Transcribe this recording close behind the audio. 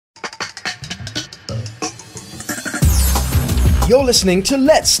You're listening to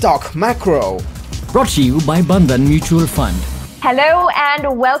Let's Talk Macro. Brought to you by Bandhan Mutual Fund. Hello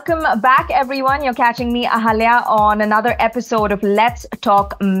and welcome back, everyone. You're catching me, Ahalya, on another episode of Let's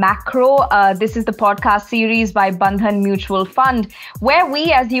Talk Macro. This is the podcast series by Bandhan Mutual Fund, where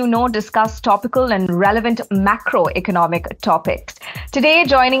we, as you know, discuss topical and relevant macroeconomic topics. Today,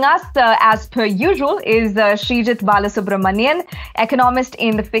 joining us, as per usual, is Sreejith Balasubramanian, economist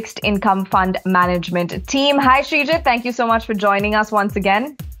in the Fixed Income Fund Management team. Hi, Sreejith. Thank you so much for joining us once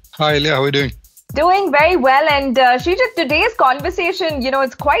again. Hi, Ahalya. How are you doing? Doing very well. And Sreejith, today's conversation,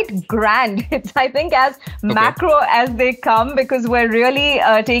 it's quite grand. It's, I think, as macro as they come, because we're really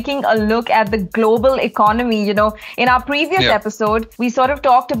taking a look at the global economy. In our previous episode, we sort of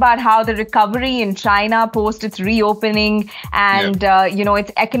talked about how the recovery in China post its reopening and,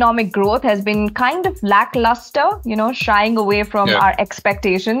 its economic growth has been kind of lackluster, shying away from our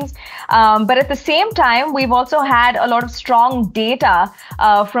expectations. But at the same time, we've also had a lot of strong data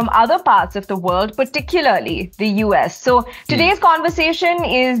from other parts of the world, particularly the US. So today's conversation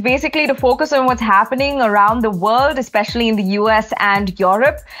is basically to focus on what's happening around the world, especially in the US and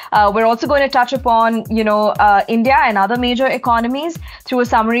Europe. We're also going to touch upon, India and other major economies through a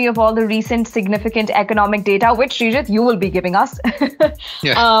summary of all the recent significant economic data, which, Sreejith, you will be giving us.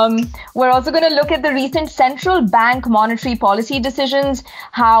 We're also going to look at the recent central bank monetary policy decisions,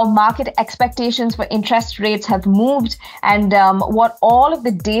 how market expectations for interest rates have moved, and what all of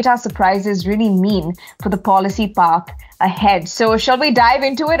the data surprises really mean for the policy path ahead. So shall we dive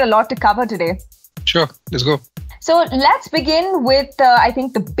into it? A lot to cover today. Sure, let's go. So let's begin with, I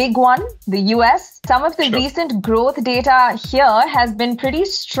think, the big one, the US. Some of the recent growth data here has been pretty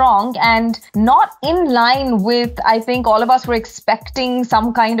strong and not in line with, I think, all of us were expecting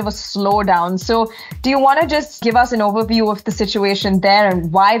some kind of a slowdown. So do you want to just give us an overview of the situation there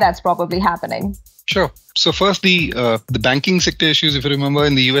and why that's probably happening? Sure. So first, the banking sector issues, if you remember,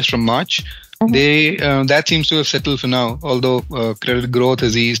 in the US from March, that seems to have settled for now, although credit growth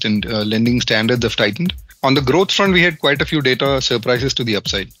has eased and lending standards have tightened. On the growth front, we had quite a few data surprises to the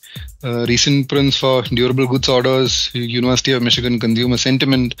upside. Recent prints for durable goods orders, University of Michigan consumer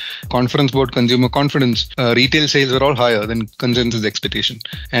sentiment, Conference Board consumer confidence, retail sales are all higher than consensus expectation.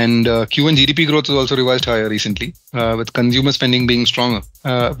 And Q1 GDP growth was also revised higher recently, with consumer spending being stronger.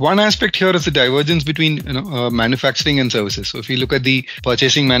 One aspect here is the divergence between manufacturing and services. So if you look at the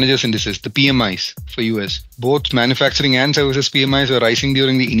purchasing managers indices, the PMIs for US, both manufacturing and services PMIs are rising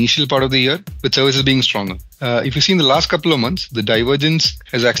during the initial part of the year, with services being stronger. If you see in the last couple of months, the divergence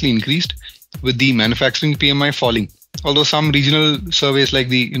has actually increased, with the manufacturing PMI falling. Although some regional surveys like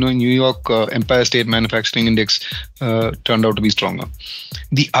the New York Empire State Manufacturing Index turned out to be stronger.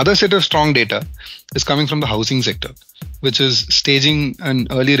 The other set of strong data is coming from the housing sector, which is staging an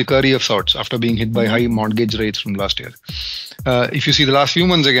early recovery of sorts after being hit by high mortgage rates from last year. If you see the last few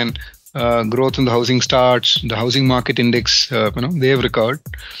months again, growth in the housing starts, the housing market index, they have recovered.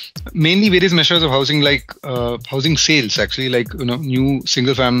 Mainly various measures of housing, like housing sales, actually, like new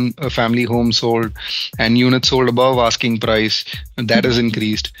single family homes sold and units sold above asking price, that has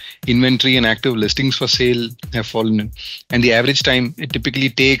increased. Inventory and active listings for sale have fallen, and the average time it typically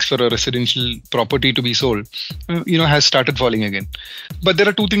takes for a residential property to be sold, has started falling again. But there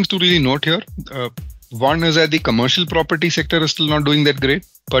are two things to really note here. One is that the commercial property sector is still not doing that great,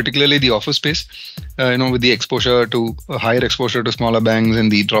 particularly the office space, with the exposure to higher exposure to smaller banks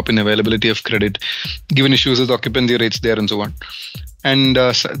and the drop in availability of credit, given issues with occupancy rates there and so on. And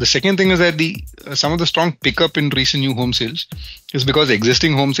the second thing is that some of the strong pickup in recent new home sales is because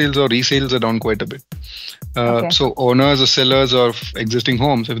existing home sales or resales are down quite a bit. So owners or sellers of existing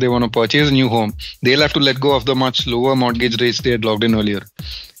homes, if they want to purchase a new home, they'll have to let go of the much lower mortgage rates they had locked in earlier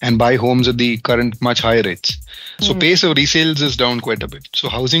and buy homes at the current much higher rates. So pace of resales is down quite a bit. So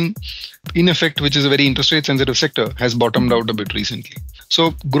housing, in effect, which is a very interest rate sensitive sector, has bottomed out a bit recently.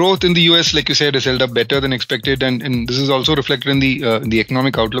 So growth in the US, like you said, has held up better than expected. And this is also reflected in the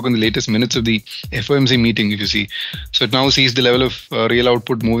economic outlook in the latest minutes of the FOMC meeting, if you see. So it now sees the level of real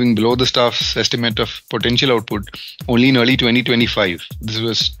output moving below the staff's estimate of potential output only in early 2025. This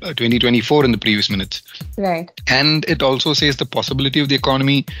was 2024 in the previous minutes. Right. And it also says the possibility of the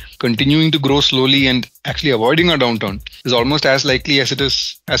economy continuing to grow slowly and actually avoiding a downturn is almost as likely as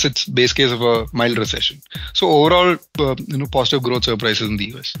its base case of a mild recession. So overall, positive growth surprises in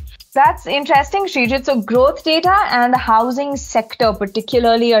the US. That's interesting, Sreejith. So growth data and the housing sector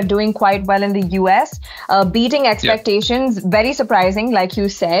particularly are doing quite well in the US, beating expectations. Very surprising, like you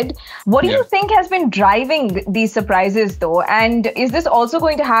said. What do you think has been driving these surprises, though? And is this also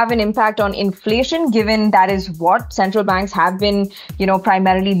going to have an impact on inflation, given that is what central banks have been,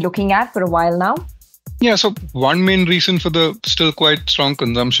 primarily looking at for a while now? Yeah, so one main reason for the still quite strong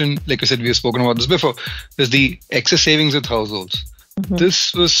consumption, like I said, we have spoken about this before, is the excess savings with households.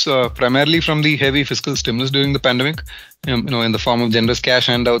 This was primarily from the heavy fiscal stimulus during the pandemic, in the form of generous cash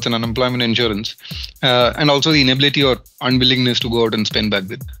handouts and unemployment insurance, and also the inability or unwillingness to go out and spend back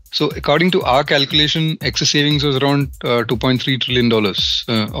then. So, according to our calculation, excess savings was around $2.3 trillion,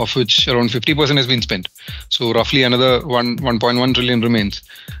 of which around 50% has been spent. So, roughly another 1.1 trillion remains.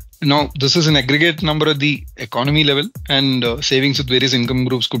 Now, this is an aggregate number at the economy level, and savings with various income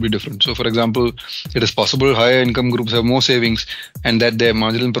groups could be different. So, for example, it is possible higher income groups have more savings and that their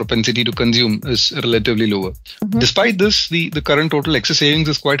marginal propensity to consume is relatively lower. Despite this, the current total excess savings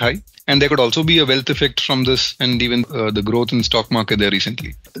is quite high, and there could also be a wealth effect from this and even the growth in stock market there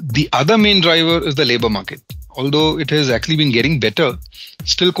recently. The other main driver is the labor market. Although it has actually been getting better,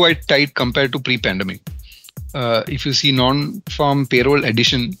 still quite tight compared to pre-pandemic. If you see non-farm payroll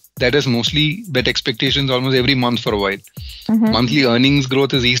addition, that has mostly bet expectations almost every month for a while. Monthly earnings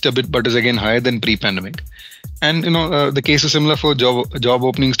growth is eased a bit, but is again higher than pre-pandemic. And the case is similar for job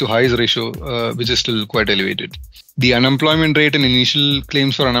openings to highs ratio, which is still quite elevated. The unemployment rate and initial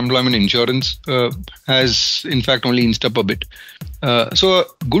claims for unemployment insurance has in fact only inched up a bit. So a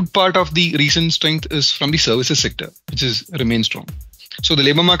good part of the recent strength is from the services sector, which remains strong. So the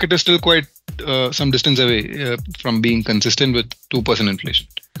labor market is still quite some distance away from being consistent with 2% inflation.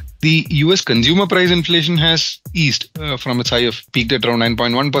 The US consumer price inflation has eased from its high of peaked at around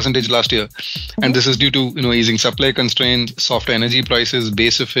 9.1% last year. And this is due to easing supply constraints, softer energy prices,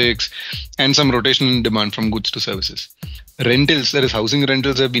 base effects, and some rotation in demand from goods to services. Rentals, that is housing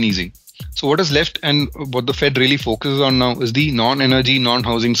rentals, have been easing. So what is left and what the Fed really focuses on now is the non-energy,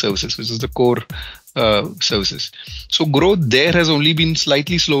 non-housing services, which is the core services. So growth there has only been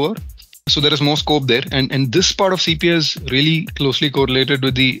slightly slower. So there is more scope there. And this part of CPI is really closely correlated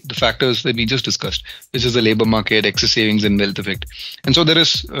with the factors that we just discussed, which is the labor market, excess savings, and wealth effect. And so there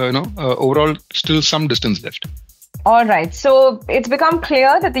is, overall still some distance left. All right. So it's become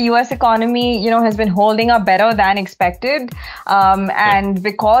clear that the US economy, has been holding up better than expected. And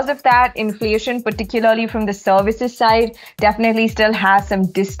because of that, inflation, particularly from the services side, definitely still has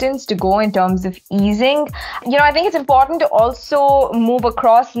some distance to go in terms of easing. I think it's important to also move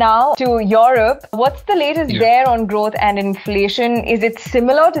across now to Europe. What's the latest there on growth and inflation? Is it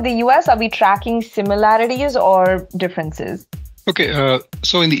similar to the US? Are we tracking similarities or differences? Okay.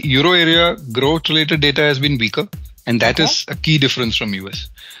 So in the euro area, growth-related data has been weaker. And that is a key difference from US.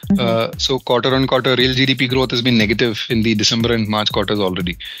 So quarter on quarter, real GDP growth has been negative in the December and March quarters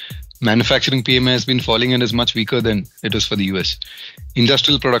already. Manufacturing PMI has been falling and is much weaker than it is for the US.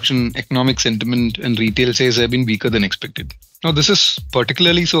 Industrial production, economic sentiment, and retail sales have been weaker than expected. Now, this is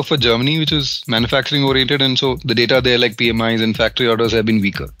particularly so for Germany, which is manufacturing oriented. And so the data there like PMIs and factory orders have been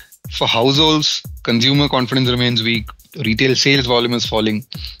weaker. For households, consumer confidence remains weak. Retail sales volume is falling,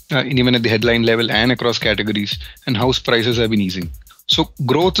 even at the headline level and across categories, and house prices have been easing. So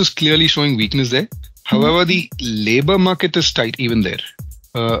growth is clearly showing weakness there. However, the labor market is tight even there.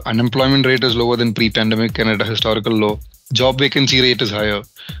 Unemployment rate is lower than pre-pandemic and at a historical low. Job vacancy rate is higher.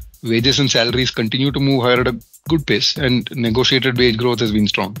 Wages and salaries continue to move higher at a good pace, and negotiated wage growth has been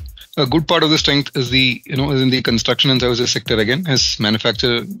strong. A good part of the strength is in the construction and services sector again, as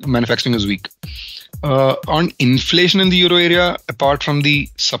manufacturing is weak. On inflation in the euro area, apart from the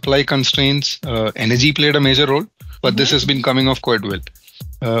supply constraints, energy played a major role, but this has been coming off quite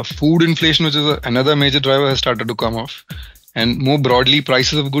well. Food inflation, which is another major driver, has started to come off. And more broadly,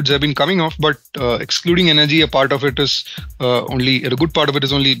 prices of goods have been coming off, but excluding energy, a good part of it is only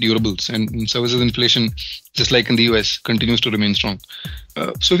durables, and services inflation, just like in the US, continues to remain strong.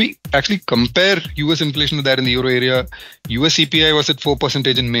 So if we actually compare US inflation to that in the euro area, US CPI was at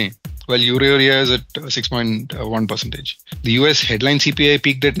 4% in May, while euro area is at 6.1%. The US headline CPI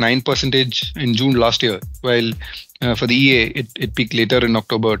peaked at 9% in June last year, while for the EA, it peaked later in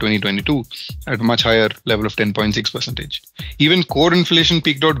October 2022 at a much higher level of 10.6%. Even core inflation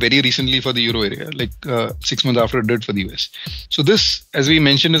peaked out very recently for the euro area, like 6 months after it did for the US. So this, as we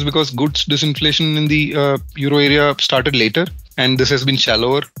mentioned, is because goods disinflation in the euro area started later, and this has been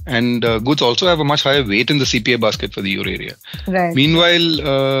shallower, and goods also have a much higher weight in the CPI basket for the euro area. Right.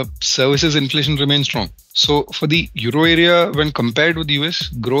 Meanwhile, services inflation remains strong. So for the euro area, when compared with the US,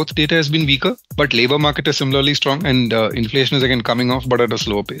 growth data has been weaker, but labor market is similarly strong, and inflation is again coming off, but at a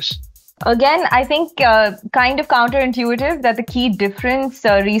slower pace. Again, I think kind of counterintuitive that the key difference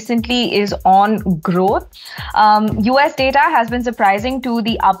recently is on growth. US data has been surprising to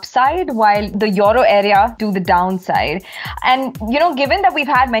the upside, while the euro area to the downside. And, given that we've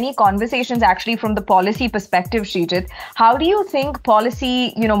had many conversations actually from the policy perspective, Sreejith, how do you think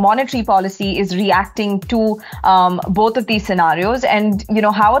policy, monetary policy is reacting to both of these scenarios? And,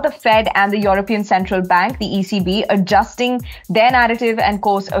 how are the Fed and the European Central Bank, the ECB, adjusting their narrative and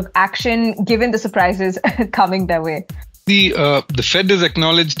course of action given the surprises coming their way? The Fed has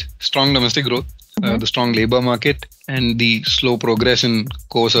acknowledged strong domestic growth, the strong labor market, and the slow progress in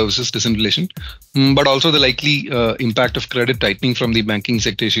core services disinflation, but also the likely impact of credit tightening from the banking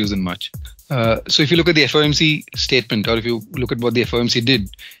sector issues in March. So if you look at the FOMC statement, or if you look at what the FOMC did,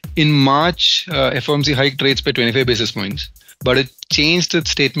 in March, FOMC hiked rates by 25 basis points. But it changed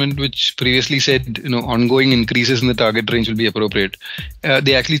its statement, which previously said, ongoing increases in the target range will be appropriate.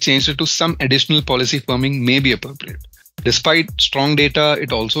 They actually changed it to some additional policy firming may be appropriate. Despite strong data,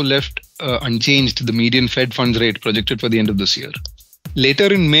 it also left unchanged the median Fed funds rate projected for the end of this year.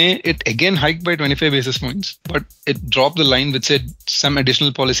 Later in May, it again hiked by 25 basis points, but it dropped the line which said some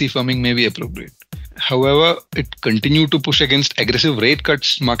additional policy firming may be appropriate. However, it continued to push against aggressive rate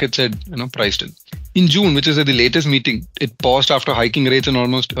cuts markets had priced in. In June, which is at the latest meeting, it paused after hiking rates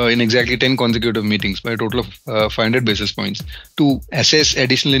in exactly 10 consecutive meetings by a total of 500 basis points to assess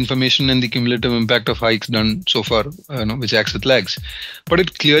additional information and the cumulative impact of hikes done so far, which acts with lags. But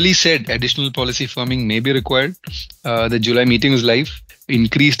it clearly said additional policy firming may be required. The July meeting is live.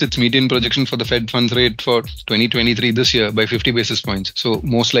 Increased its median projection for the Fed funds rate for 2023 this year by 50 basis points. So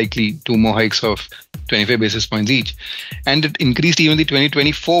most likely 2 more hikes of 25 basis points each. And it increased even the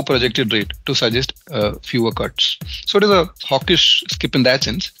 2024 projected rate to suggest fewer cuts. So it is a hawkish skip in that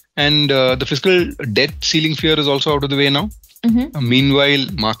sense. And the fiscal debt ceiling fear is also out of the way now. Meanwhile,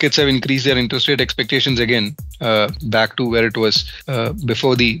 markets have increased their interest rate expectations again back to where it was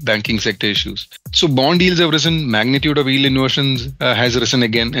before the banking sector issues. So bond yields have risen, magnitude of yield inversions has risen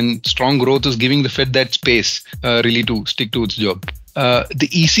again, and strong growth is giving the Fed that space really to stick to its job. The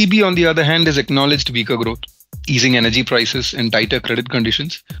ECB, on the other hand, has acknowledged weaker growth, easing energy prices and tighter credit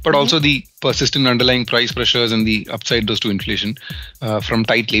conditions, but also the persistent underlying price pressures and the upside risk to inflation from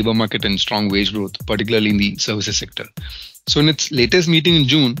tight labor market and strong wage growth, particularly in the services sector. So in its latest meeting in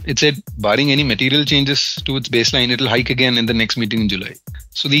June, it said, barring any material changes to its baseline, it will hike again in the next meeting in July.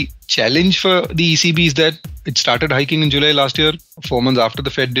 So the challenge for the ECB is that it started hiking in July last year, 4 months after the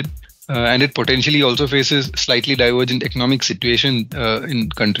Fed did. And it potentially also faces slightly divergent economic situation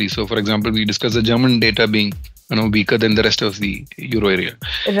in countries. So, for example, we discussed the German data being weaker than the rest of the euro area.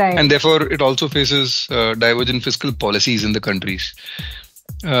 Right. And therefore, it also faces divergent fiscal policies in the countries.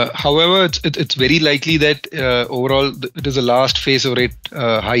 However, it's very likely that overall it is the last phase of rate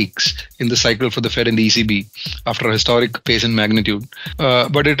hikes in the cycle for the Fed and the ECB after a historic pace and magnitude.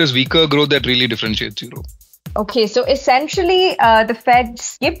 But it is weaker growth that really differentiates Europe. Okay, so essentially the Fed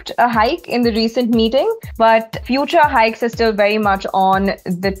skipped a hike in the recent meeting, but future hikes are still very much on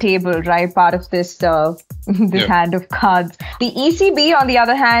the table, right? Part of this hand of cards. The ECB, on the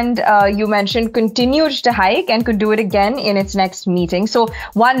other hand, you mentioned continued to hike and could do it again in its next meeting. So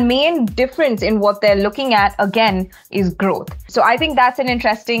one main difference in what they're looking at again is growth. So I think that's an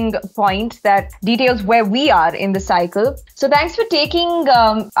interesting point that details where we are in the cycle. So thanks for taking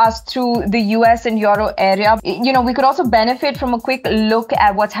us through the US and Euro area. We could also benefit from a quick look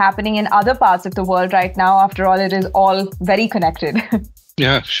at what's happening in other parts of the world right now. After all, it is all very connected.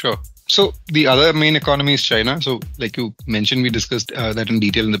 Yeah, sure. So the other main economy is China. So like you mentioned, we discussed that in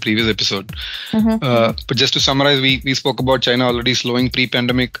detail in the previous episode. But just to summarize, we spoke about China already slowing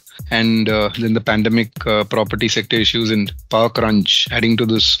pre-pandemic, and then the pandemic property sector issues and power crunch adding to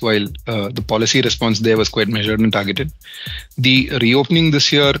this, while the policy response there was quite measured and targeted. The reopening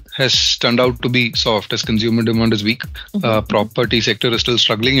this year has turned out to be soft as consumer demand is weak. Property sector is still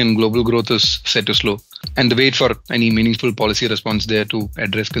struggling and global growth is set to slow. And the wait for any meaningful policy response there to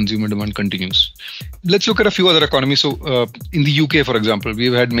address consumer demand continues. Let's look at a few other economies. So in the UK, for example,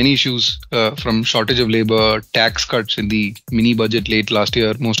 we've had many issues from shortage of labor, tax cuts in the mini budget late last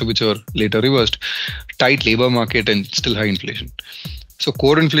year, most of which were later reversed, tight labor market and still high inflation. So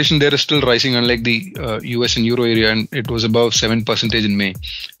core inflation there is still rising, unlike the US and Euro area, and it was above 7% in May,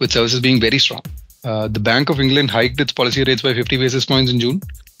 with services being very strong. The Bank of England hiked its policy rates by 50 basis points in June.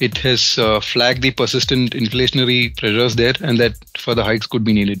 It has flagged the persistent inflationary pressures there, and that further hikes could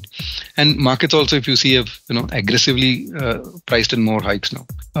be needed. And markets also, if you see, have aggressively priced in more hikes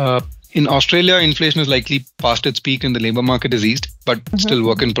now. In Australia, inflation is likely past its peak and the labor market is eased, but still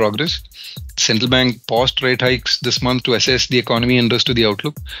work in progress. Central bank paused rate hikes this month to assess the economy and risk to the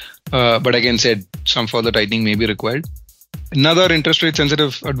outlook. But again said, some further tightening may be required. Another interest rate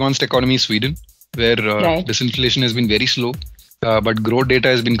sensitive advanced economy is Sweden, where disinflation has been very slow, but growth data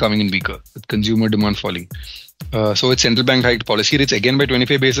has been coming in weaker with consumer demand falling. So its central bank hiked policy rates again by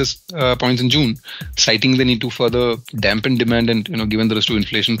 25 basis points in June, citing the need to further dampen demand and given the risk to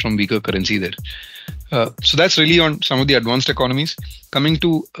inflation from weaker currency there. So that's really on some of the advanced economies. Coming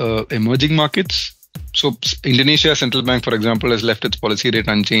to emerging markets. So Indonesia Central Bank, for example, has left its policy rate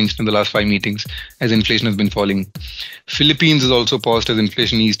unchanged in the last 5 meetings as inflation has been falling. Philippines is also paused as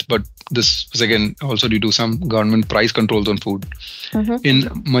inflation eased, but this was again also due to some government price controls on food. In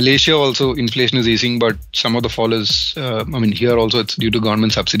Malaysia also inflation is easing, but some of the fall is, here also it's due to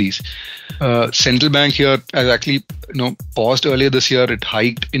government subsidies. Central Bank here has actually paused earlier this year. It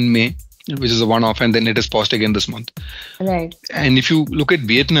hiked in May, which is a one-off, and then it is paused again this month. Right. And if you look at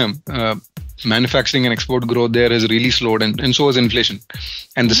Vietnam, manufacturing and export growth there has really slowed, and so has inflation.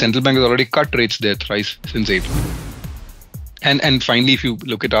 And the central bank has already cut rates there thrice since April. And finally, if you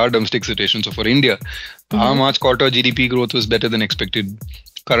look at our domestic situation, so for India, our March quarter GDP growth was better than expected.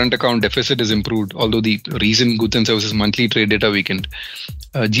 Current account deficit is improved, although the recent goods and services monthly trade data weakened.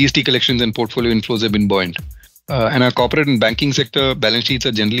 GST collections and portfolio inflows have been buoyant. And our corporate and banking sector balance sheets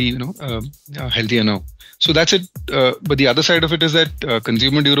are generally, healthier now. So that's it. But the other side of it is that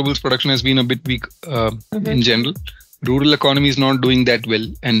consumer durables production has been a bit weak in general. Rural economy is not doing that well,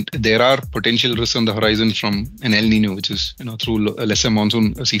 and there are potential risks on the horizon from an El Nino, which is through a lesser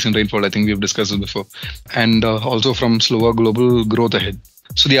monsoon season rainfall. I think we have discussed this before, and also from slower global growth ahead.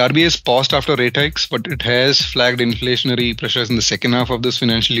 So the RBI has paused after rate hikes, but it has flagged inflationary pressures in the second half of this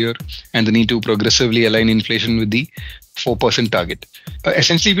financial year and the need to progressively align inflation with the 4% target.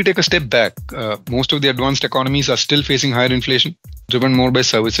 Essentially, if we take a step back, most of the advanced economies are still facing higher inflation, driven more by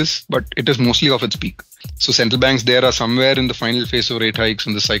services, but it is mostly off its peak. So central banks there are somewhere in the final phase of rate hikes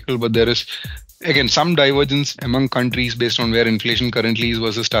in the cycle, but there is again some divergence among countries based on where inflation currently is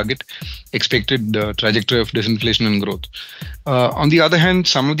versus target, expected trajectory of disinflation and growth. On the other hand,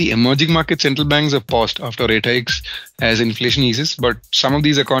 some of the emerging market central banks have paused after rate hikes as inflation eases, but some of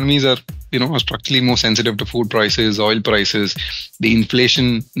these economies are structurally more sensitive to food prices, oil prices. The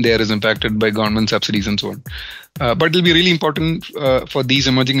inflation there is impacted by government subsidies and so on. But it will be really important for these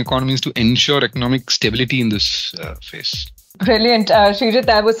emerging economies to ensure economic stability in this phase. Brilliant. Sreejith,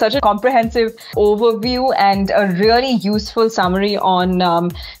 that was such a comprehensive overview and a really useful summary on,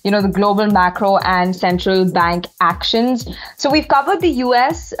 the global macro and central bank actions. So we've covered the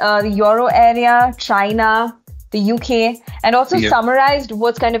US, the Euro area, China, the UK, and also summarized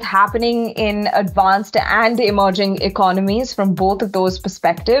what's kind of happening in advanced and emerging economies from both of those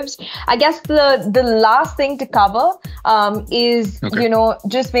perspectives. I guess the last thing to cover is,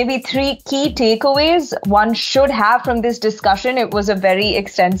 just maybe 3 key takeaways one should have from this discussion. It was a very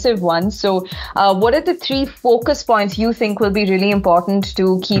extensive one. So what are the 3 focus points you think will be really important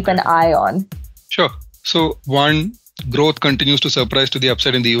to keep an eye on? Sure. So 1, growth continues to surprise to the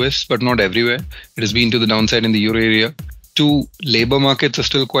upside in the US, but not everywhere. It has been to the downside in the euro area. 2, labor markets are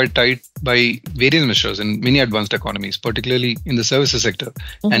still quite tight by various measures in many advanced economies, particularly in the services sector.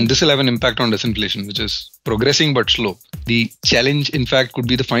 And this will have an impact on disinflation, which is progressing but slow. The challenge, in fact, could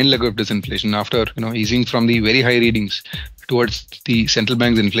be the final leg of disinflation after easing from the very high readings towards the central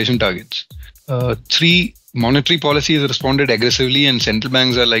bank's inflation targets. 3, monetary policy has responded aggressively, and central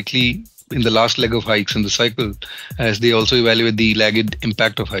banks are likely in the last leg of hikes in the cycle as they also evaluate the lagged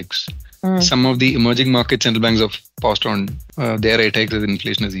impact of hikes. Some of the emerging market central banks have paused on their rate hikes as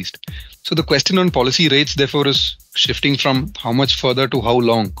inflation has eased. So the question on policy rates, therefore, is shifting from how much further to how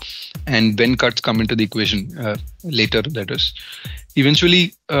long, and when cuts come into the equation later, that is.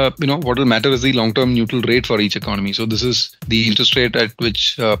 Eventually, what will matter is the long-term neutral rate for each economy. So this is the interest rate at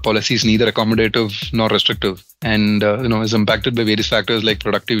which policy is neither accommodative nor restrictive, and is impacted by various factors like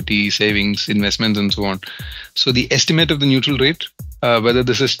productivity, savings, investments, and so on. So the estimate of the neutral rate, whether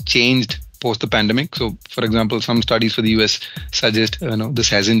this has changed post the pandemic. So, for example, some studies for the US suggest this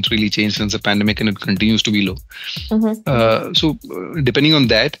hasn't really changed since the pandemic, and it continues to be low. So, depending on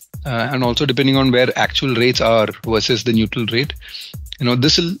that, and also depending on where actual rates are versus the neutral rate,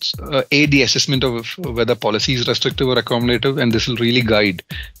 this will aid the assessment of whether policy is restrictive or accommodative, and this will really guide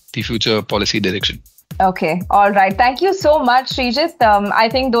the future policy direction. Okay. All right. Thank you so much, Sreejith. I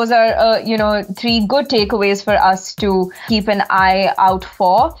think those are, 3 good takeaways for us to keep an eye out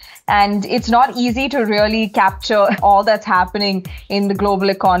for. And it's not easy to really capture all that's happening in the global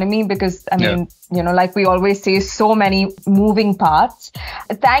economy because, I mean, like we always say, so many moving parts.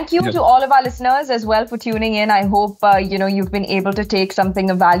 Thank you to all of our listeners as well for tuning in. I hope, you've been able to take something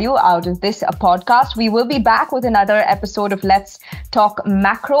of value out of this podcast. We will be back with another episode of Let's Talk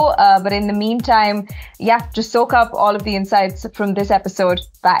Macro. But in the meantime, just soak up all of the insights from this episode.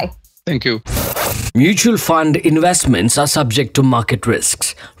 Bye. Thank you. Mutual fund investments are subject to market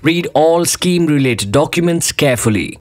risks. Read all scheme-related documents carefully.